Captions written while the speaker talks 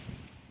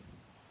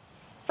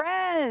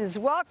friends,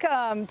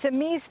 welcome to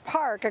Meese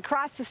Park,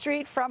 across the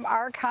street from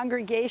our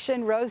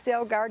congregation,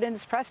 Rosedale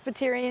Gardens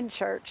Presbyterian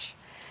Church.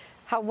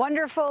 How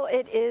wonderful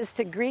it is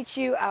to greet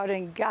you out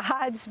in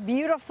God's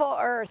beautiful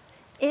earth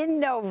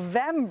in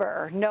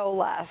November, no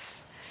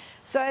less.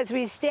 So as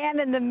we stand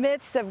in the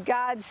midst of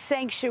God's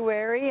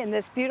sanctuary in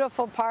this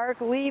beautiful park,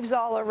 leaves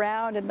all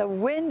around and the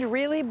wind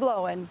really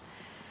blowing,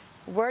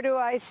 where do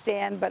I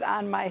stand but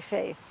on my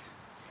faith?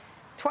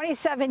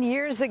 27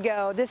 years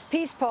ago, this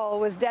peace pole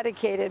was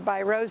dedicated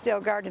by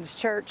Rosedale Gardens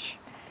Church.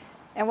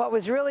 And what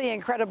was really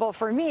incredible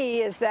for me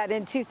is that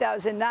in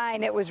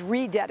 2009, it was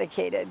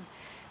rededicated.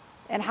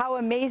 And how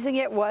amazing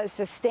it was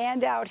to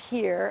stand out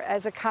here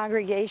as a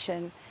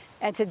congregation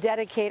and to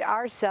dedicate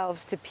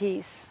ourselves to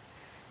peace.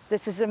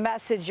 This is a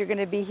message you're going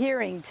to be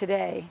hearing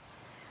today.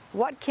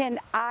 What can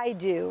I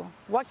do?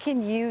 What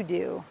can you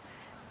do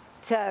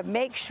to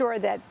make sure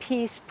that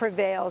peace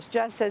prevails,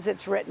 just as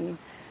it's written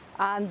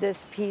on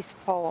this peace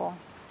pole?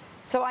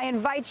 So I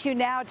invite you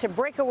now to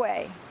break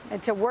away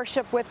and to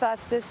worship with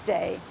us this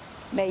day.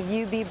 May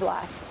you be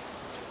blessed.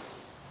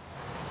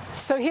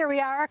 So here we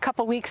are, a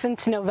couple weeks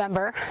into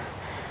November.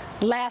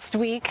 Last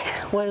week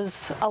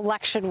was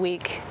election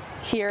week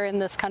here in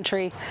this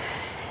country.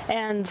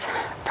 And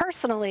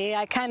personally,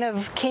 I kind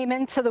of came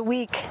into the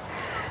week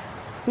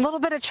a little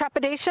bit of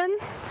trepidation,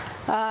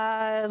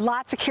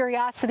 lots of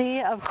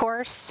curiosity, of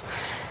course,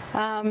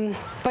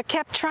 but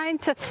kept trying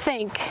to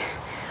think,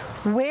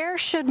 where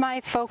should my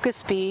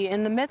focus be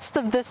in the midst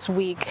of this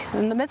week,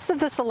 in the midst of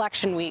this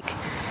election week?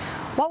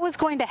 What was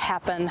going to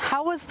happen?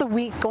 How was the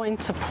week going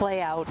to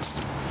play out?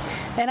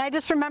 And I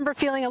just remember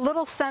feeling a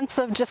little sense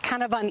of just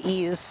kind of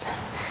unease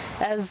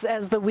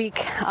as the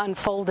week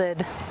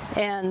unfolded.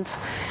 And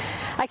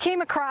I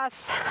came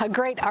across a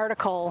great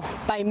article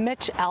by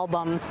Mitch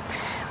Albom,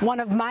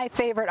 one of my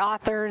favorite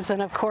authors,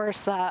 and of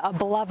course a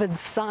beloved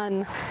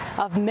son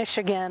of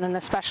Michigan and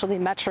especially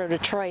Metro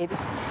Detroit.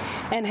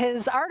 And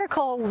his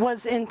article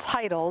was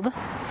entitled,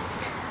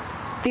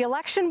 "The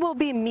Election Will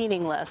Be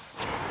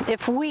Meaningless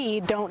If We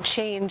Don't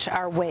Change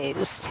Our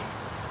Ways."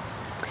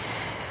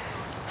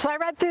 So I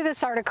read through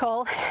this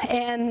article,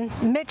 and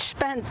Mitch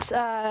spent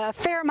a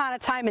fair amount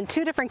of time in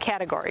two different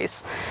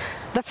categories.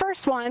 The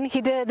first one,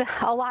 he did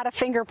a lot of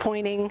finger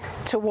pointing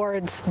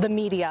towards the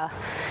media.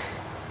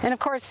 And of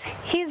course,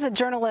 he's a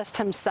journalist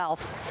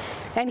himself,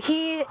 and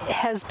he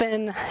has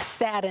been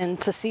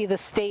saddened to see the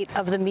state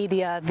of the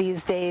media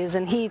these days.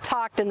 And he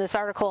talked in this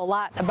article a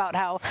lot about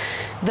how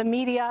the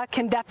media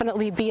can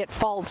definitely be at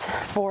fault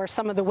for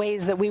some of the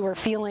ways that we were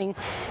feeling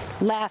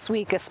last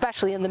week,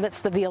 especially in the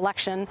midst of the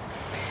election.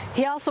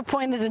 He also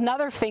pointed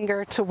another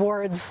finger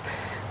towards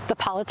the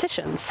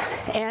politicians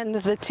and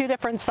the two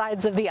different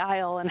sides of the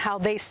aisle and how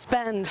they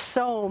spend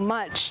so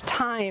much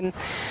time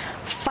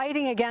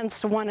fighting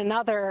against one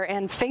another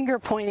and finger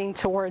pointing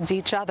towards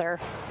each other.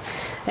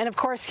 And of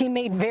course, he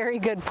made very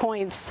good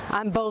points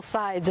on both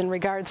sides in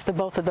regards to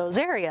both of those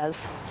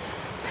areas.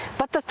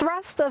 But the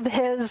thrust of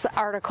his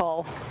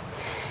article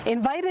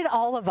invited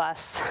all of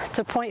us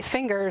to point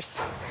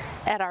fingers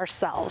at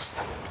ourselves.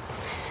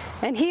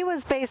 And he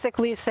was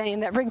basically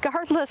saying that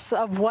regardless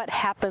of what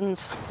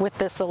happens with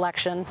this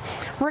election,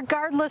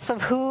 regardless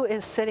of who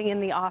is sitting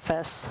in the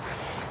office,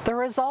 the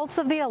results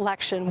of the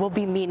election will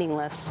be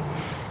meaningless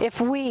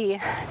if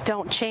we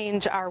don't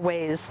change our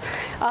ways,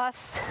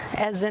 us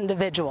as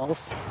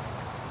individuals.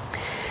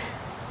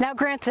 Now,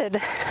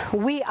 granted,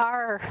 we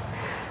are,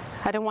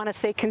 I don't want to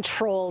say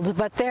controlled,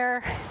 but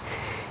there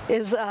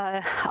is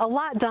a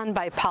lot done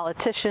by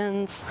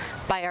politicians,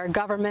 by our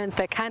government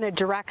that kind of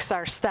directs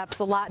our steps,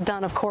 a lot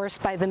done, of course,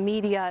 by the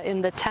media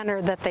in the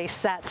tenor that they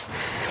set.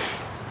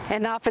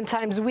 And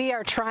oftentimes we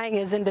are trying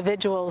as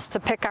individuals to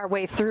pick our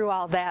way through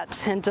all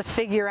that and to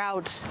figure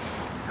out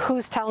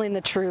who's telling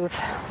the truth,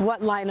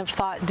 what line of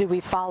thought do we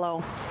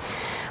follow.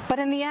 But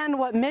in the end,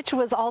 what Mitch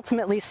was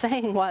ultimately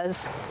saying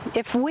was,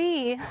 if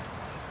we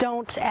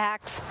don't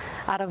act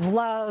out of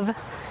love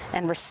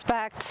and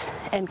respect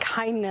and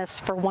kindness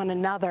for one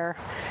another,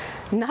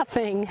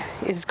 nothing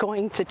is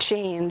going to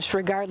change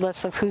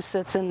regardless of who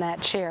sits in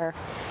that chair.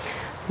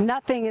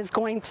 Nothing is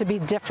going to be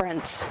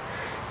different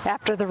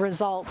after the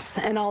results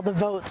and all the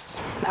votes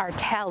are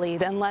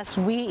tallied unless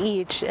we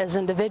each as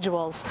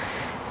individuals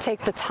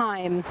take the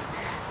time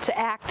to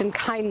act in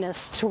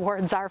kindness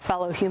towards our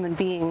fellow human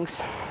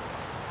beings.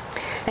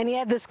 And he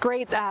had this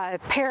great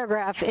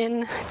paragraph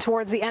in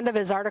towards the end of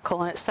his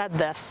article, and it said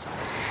this.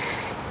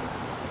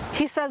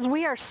 He says,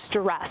 "We are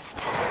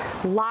stressed,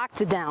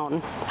 locked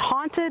down,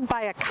 haunted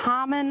by a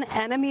common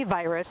enemy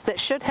virus that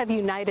should have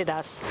united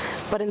us,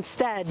 but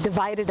instead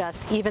divided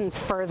us even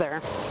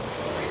further.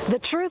 The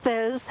truth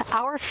is,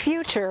 our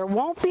future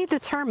won't be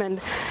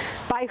determined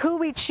by who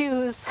we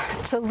choose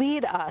to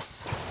lead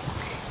us.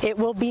 It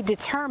will be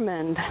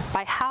determined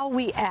by how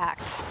we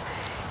act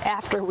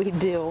after we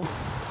do."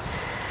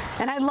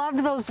 And I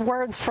loved those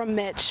words from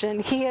Mitch,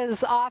 and he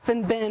has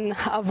often been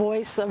a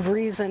voice of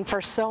reason for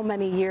so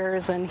many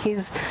years, and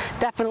he's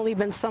definitely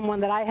been someone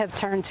that I have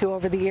turned to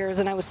over the years,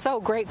 and I was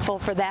so grateful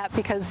for that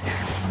because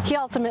he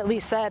ultimately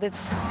said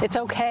it's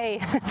okay.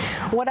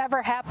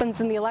 Whatever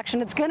happens in the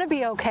election, it's going to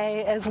be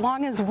okay as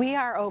long as we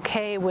are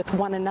okay with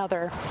one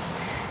another.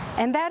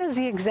 And that is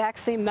the exact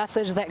same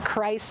message that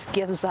Christ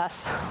gives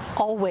us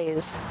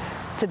always.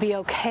 To be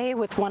okay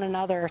with one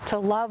another, to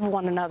love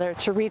one another,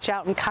 to reach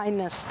out in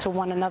kindness to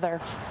one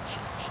another.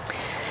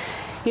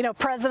 You know,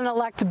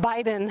 President-elect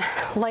Biden,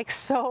 like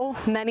so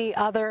many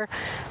other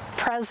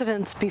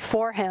presidents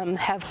before him,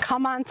 have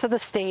come onto the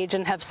stage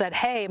and have said,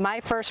 hey,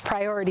 my first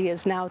priority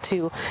is now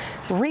to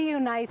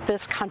reunite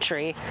this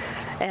country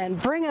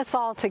and bring us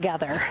all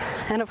together.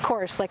 And of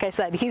course, like I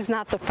said, he's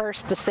not the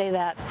first to say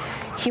that.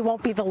 He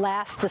won't be the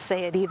last to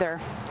say it either.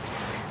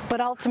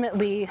 But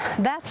ultimately,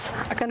 that's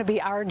going to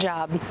be our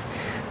job.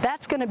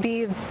 That's going to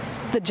be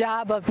the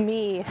job of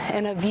me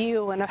and of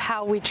you and of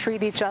how we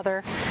treat each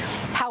other,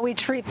 how we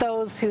treat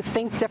those who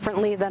think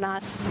differently than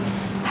us,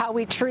 how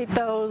we treat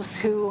those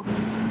who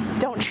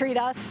don't treat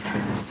us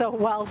so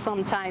well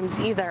sometimes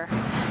either.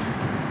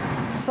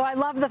 So I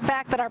love the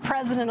fact that our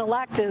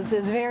president-elect is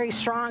very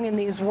strong in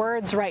these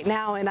words right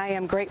now, and I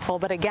am grateful.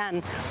 But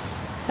again,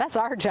 that's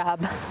our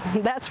job.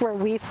 That's where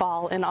we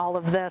fall in all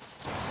of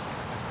this.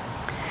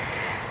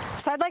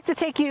 So I'd like to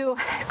take you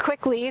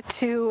quickly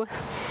to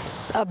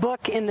a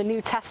book in the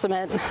New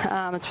Testament.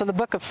 It's from the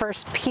book of 1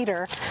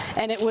 Peter,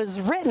 and it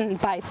was written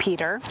by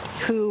Peter,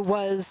 who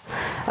was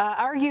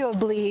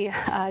arguably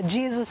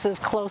Jesus'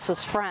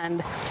 closest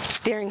friend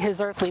during his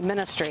earthly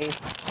ministry.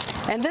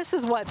 And this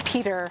is what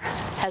Peter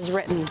has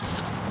written.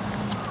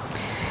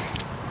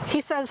 He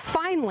says,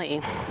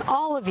 "Finally,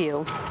 all of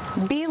you,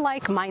 be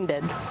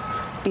like-minded,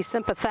 be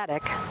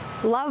sympathetic,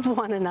 love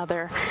one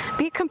another,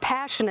 be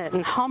compassionate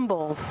and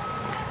humble.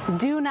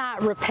 Do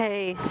not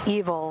repay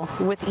evil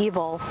with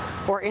evil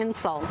or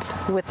insult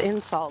with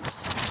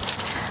insults.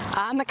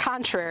 On the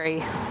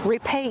contrary,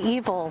 repay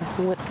evil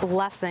with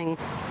blessing,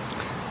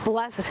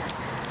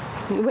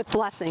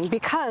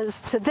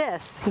 because to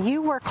this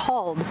you were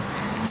called,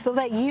 so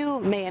that you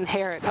may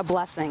inherit a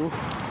blessing."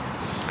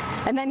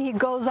 And then he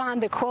goes on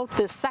to quote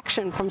this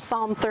section from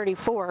Psalm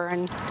 34,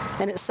 and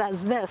it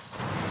says this: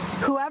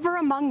 "Whoever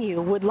among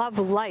you would love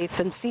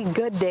life and see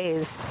good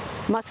days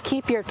must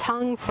keep your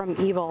tongue from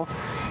evil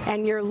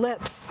and your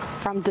lips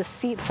from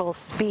deceitful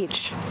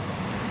speech.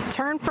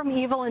 Turn from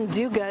evil and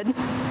do good.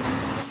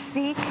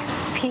 Seek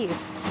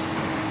peace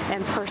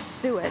and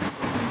pursue it.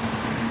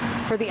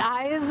 For the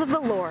eyes of the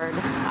Lord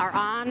are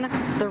on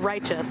the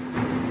righteous,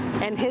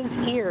 and his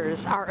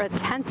ears are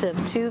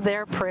attentive to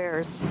their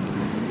prayers.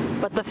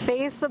 But the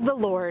face of the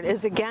Lord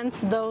is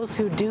against those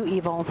who do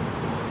evil.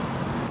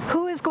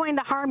 Who is going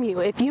to harm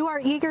you if you are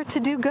eager to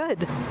do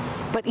good?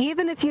 But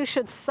even if you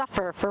should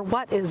suffer for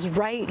what is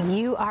right,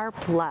 you are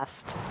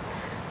blessed.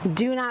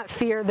 Do not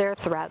fear their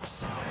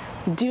threats.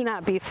 Do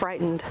not be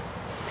frightened.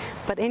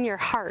 But in your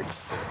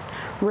hearts,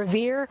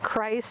 revere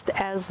Christ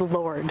as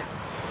Lord,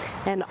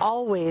 and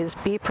always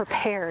be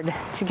prepared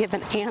to give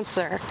an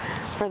answer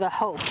for the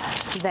hope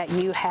that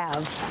you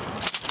have."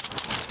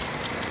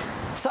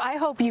 So I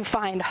hope you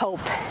find hope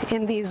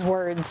in these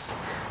words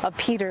of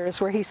Peter's,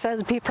 where he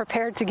says, be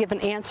prepared to give an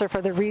answer for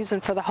the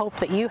reason for the hope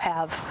that you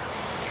have.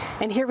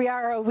 And here we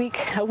are a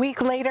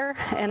week later,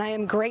 and I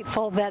am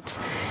grateful that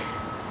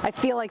I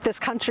feel like this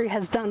country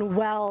has done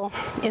well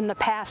in the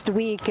past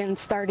week in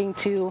starting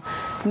to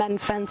mend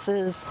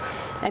fences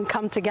and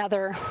come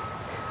together.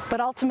 But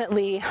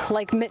ultimately,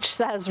 like Mitch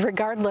says,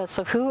 regardless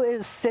of who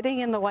is sitting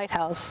in the White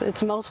House,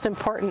 it's most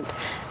important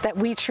that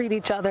we treat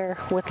each other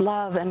with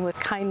love and with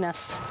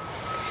kindness.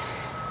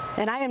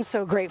 And I am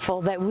so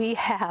grateful that we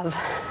have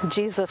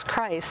Jesus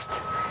Christ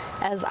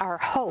as our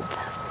hope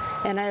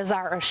and as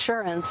our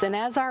assurance and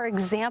as our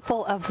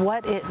example of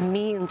what it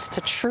means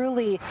to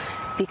truly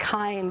be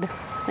kind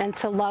and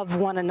to love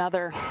one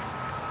another.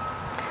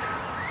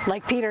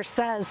 Like Peter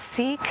says,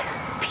 seek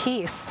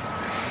peace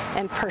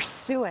and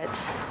pursue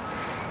it.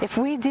 If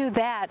we do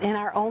that in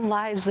our own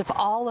lives, if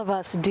all of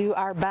us do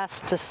our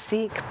best to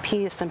seek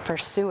peace and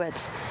pursue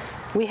it,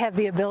 we have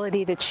the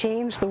ability to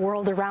change the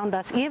world around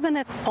us, even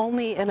if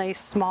only in a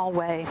small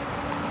way.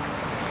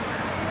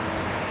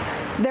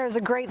 There's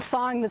a great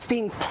song that's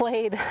being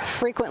played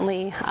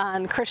frequently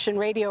on Christian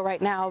radio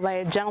right now by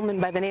a gentleman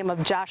by the name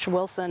of Josh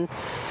Wilson.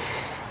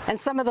 And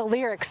some of the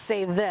lyrics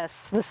say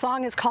this. The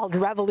song is called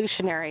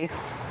Revolutionary.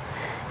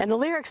 And the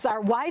lyrics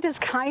are, why does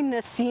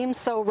kindness seem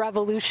so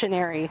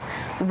revolutionary?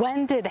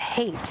 When did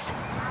hate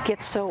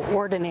get so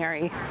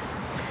ordinary?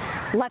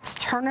 Let's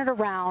turn it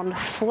around,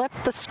 flip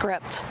the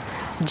script,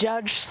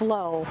 judge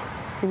slow,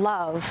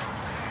 love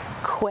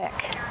quick.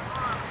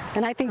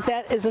 And I think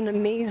that is an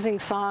amazing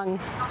song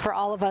for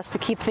all of us to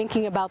keep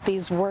thinking about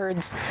these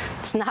words.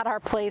 It's not our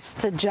place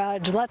to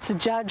judge. Let's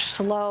judge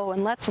slow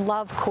and let's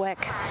love quick.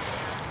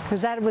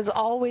 Because that was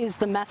always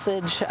the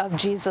message of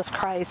Jesus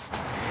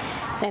Christ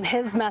and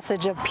his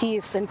message of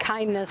peace and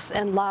kindness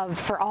and love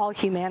for all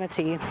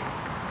humanity.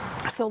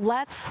 So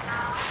let's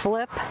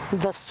flip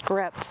the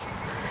script.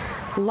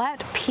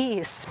 Let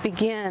peace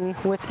begin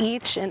with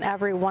each and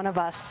every one of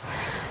us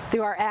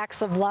through our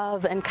acts of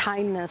love and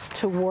kindness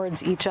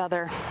towards each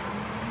other.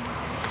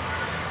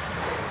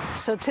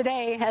 So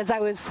today, as I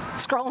was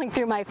scrolling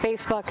through my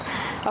Facebook,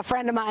 a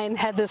friend of mine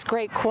had this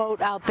great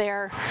quote out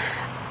there,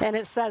 and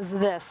it says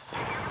this: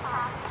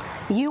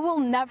 "You will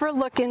never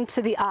look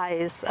into the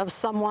eyes of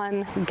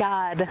someone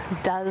God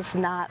does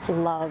not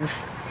love."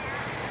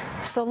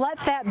 So let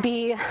that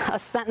be a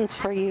sentence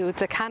for you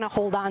to kind of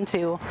hold on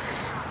to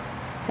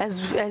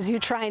as you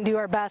try and do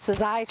our best,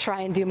 as I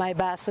try and do my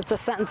best. It's a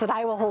sentence that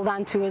I will hold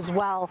on to as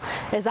well,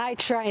 as I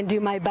try and do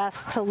my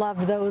best to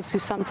love those who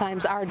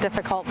sometimes are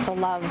difficult to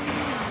love.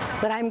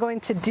 That I'm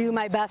going to do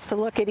my best to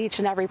look at each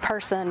and every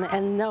person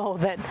and know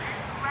that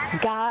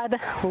God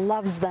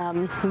loves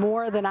them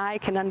more than I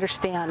can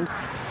understand.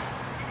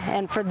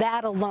 And for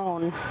that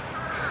alone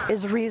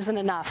is reason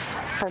enough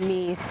for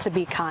me to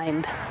be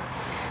kind.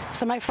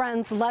 So my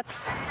friends,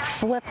 let's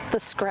flip the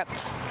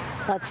script.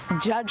 Let's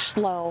judge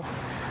slow,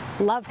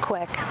 love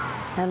quick,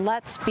 and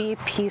let's be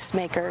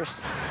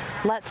peacemakers.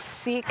 Let's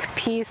seek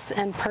peace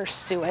and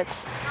pursue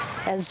it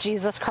as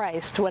Jesus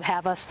Christ would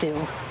have us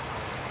do.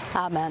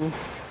 Amen.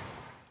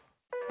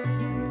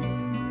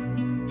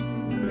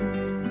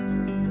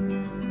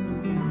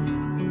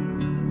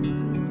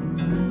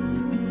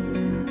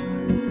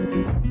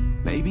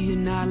 Maybe you're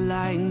not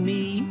like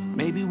me,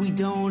 maybe we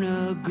don't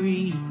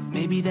agree.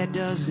 Maybe that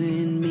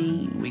doesn't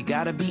mean we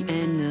gotta be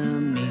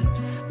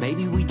enemies.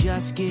 Maybe we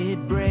just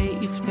get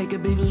brave, take a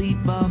big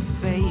leap of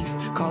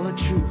faith, call a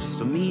truce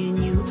so me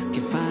and you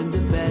can find a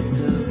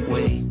better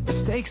way.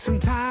 Let's take some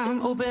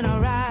time, open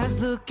our eyes,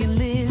 look and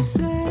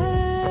listen.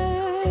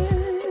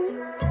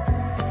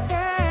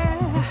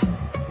 Yeah,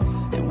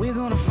 and we're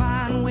gonna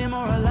find we're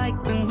more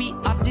alike than we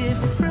are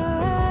different.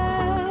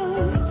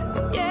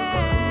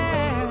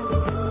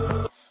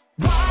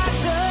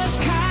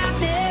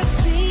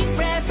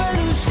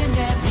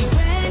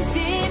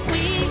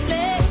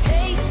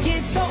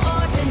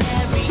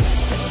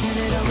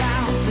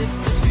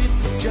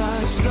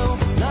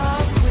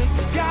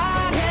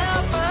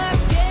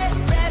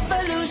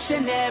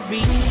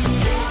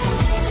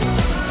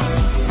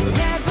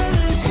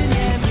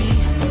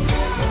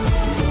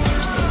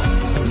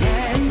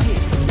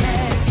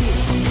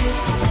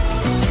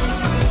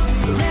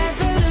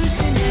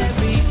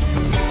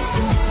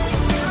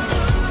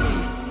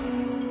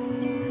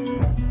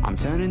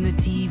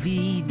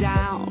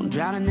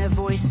 Drowning their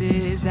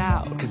voices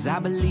out, 'cause I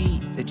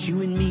believe that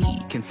you and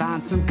me can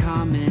find some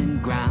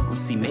common ground.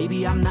 See,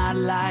 maybe I'm not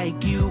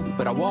like you,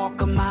 but I walk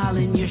a mile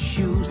in your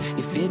shoes.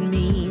 If it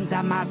means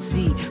I might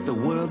see the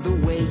world the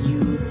way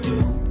you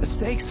do. Let's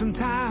take some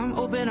time,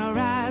 open our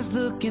eyes,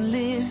 look and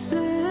listen.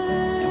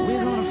 And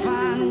we're gonna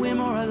find we're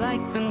more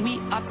alike than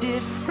we are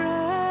different.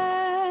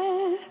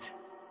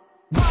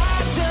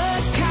 Why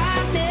does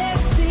kindness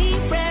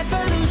seem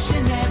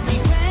revolutionary?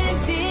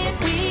 When did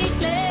we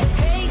let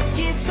hate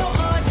get so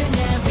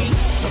ordinary?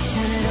 Let's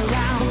turn it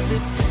around,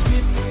 flip the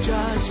script,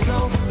 judge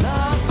slow,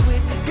 love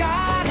quick.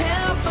 God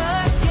help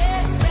us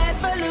get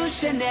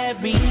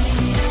revolutionary.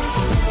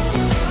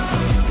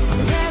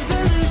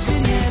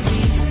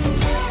 Revolutionary.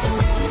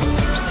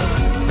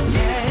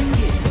 Let's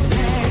get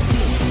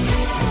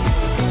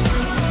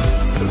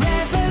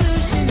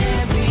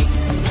revolutionary.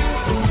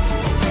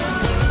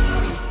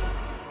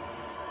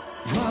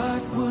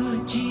 What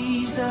would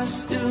Jesus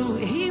do?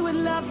 He would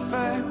love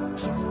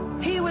first.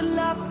 He would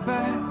love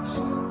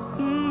first.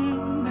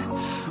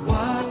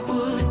 What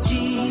would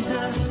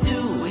Jesus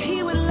do?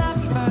 He would love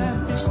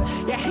first.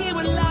 Yeah, he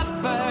would love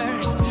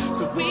first.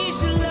 So we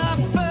should love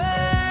first.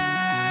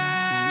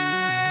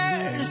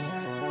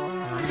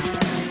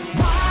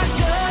 Why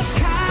does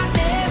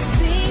kindness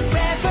seem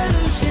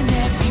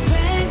revolutionary?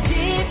 When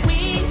did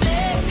we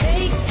let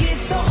hate get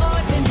so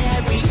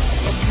ordinary?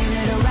 Let's turn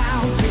it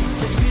around, flip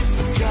the script,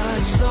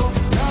 judge slow,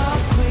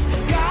 love quick.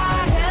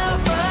 God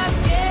help us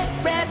get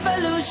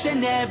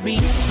revolutionary.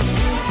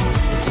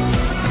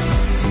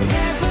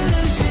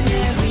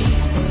 Revolutionary.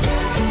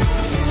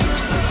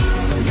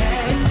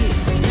 Let's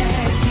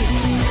get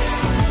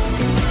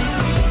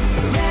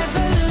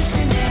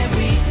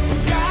revolutionary.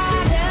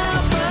 God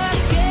help us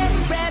get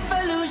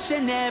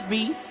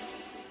revolutionary.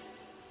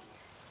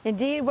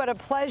 Indeed, what a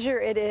pleasure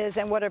it is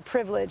and what a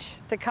privilege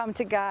to come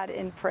to God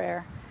in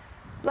prayer.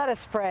 Let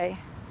us pray.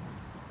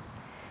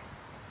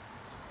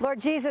 Lord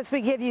Jesus,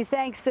 we give you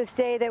thanks this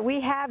day that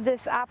we have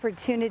this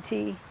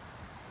opportunity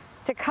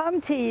to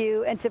come to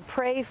you and to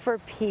pray for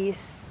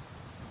peace.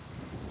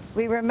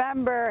 We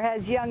remember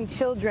as young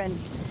children,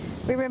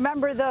 we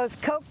remember those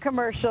Coke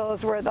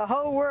commercials where the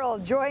whole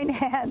world joined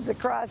hands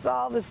across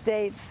all the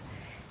states.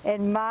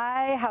 And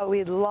my, how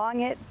we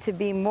long it to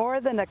be more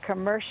than a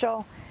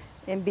commercial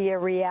and be a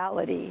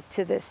reality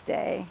to this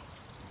day.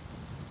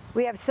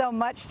 We have so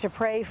much to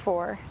pray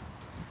for.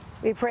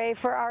 We pray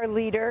for our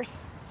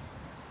leaders.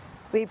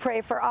 We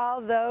pray for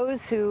all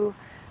those who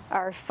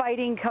are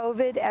fighting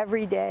COVID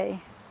every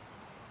day.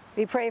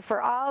 We pray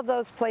for all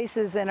those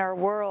places in our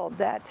world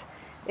that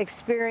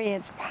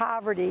experience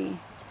poverty,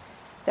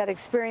 that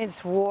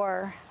experience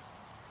war.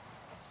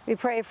 We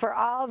pray for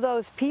all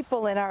those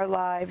people in our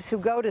lives who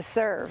go to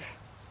serve.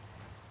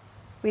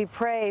 We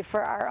pray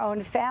for our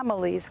own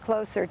families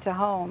closer to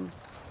home.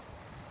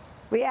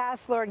 We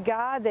ask, Lord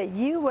God, that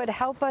you would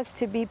help us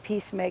to be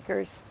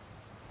peacemakers.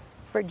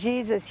 For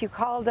Jesus, you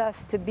called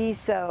us to be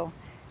so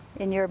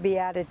in your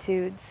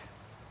Beatitudes.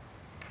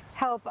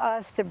 Help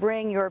us to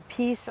bring your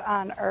peace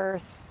on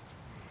earth,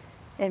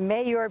 and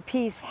may your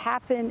peace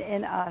happen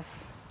in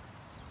us.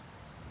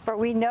 For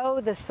we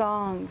know the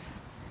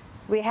songs,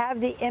 we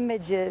have the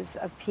images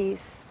of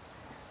peace.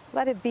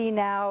 Let it be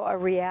now a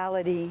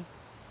reality,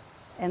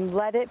 and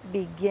let it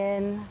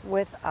begin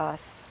with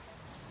us.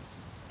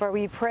 For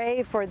we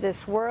pray for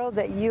this world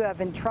that you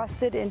have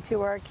entrusted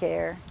into our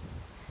care.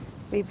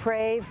 We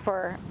pray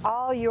for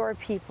all your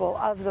people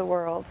of the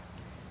world.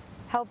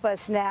 Help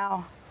us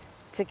now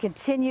to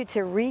continue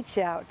to reach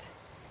out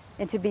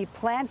and to be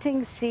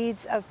planting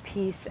seeds of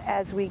peace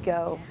as we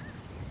go.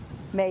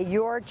 May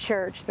your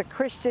church, the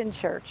Christian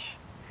church,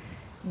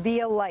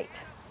 be a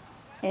light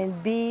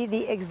and be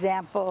the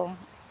example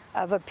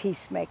of a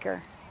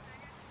peacemaker.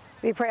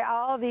 We pray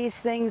all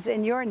these things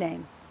in your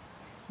name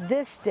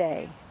this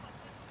day.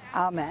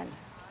 Amen.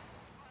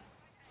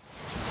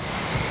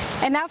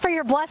 And now for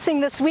your blessing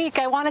this week,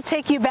 I want to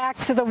take you back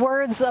to the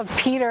words of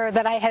Peter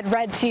that I had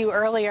read to you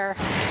earlier,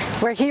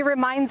 where he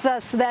reminds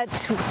us that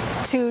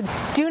to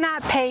do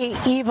not pay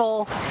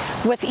evil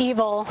with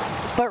evil,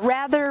 but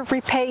rather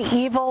repay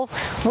evil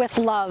with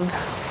love.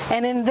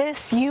 And in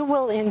this you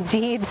will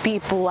indeed be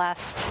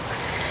blessed.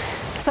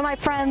 So my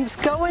friends,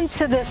 go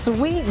into this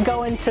week,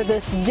 go into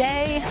this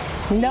day,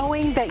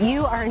 knowing that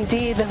you are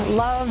indeed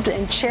loved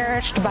and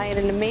cherished by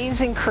an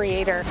amazing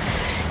Creator,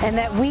 and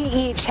that we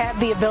each have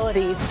the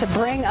ability to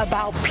bring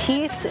about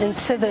peace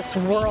into this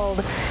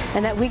world,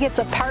 and that we get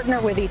to partner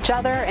with each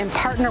other and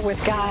partner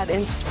with God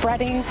in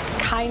spreading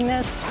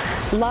kindness,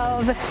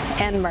 love,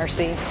 and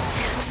mercy.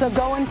 So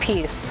go in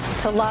peace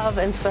to love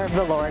and serve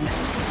the Lord.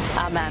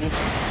 Amen.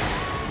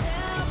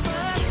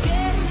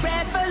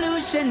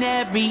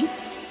 Revolutionary.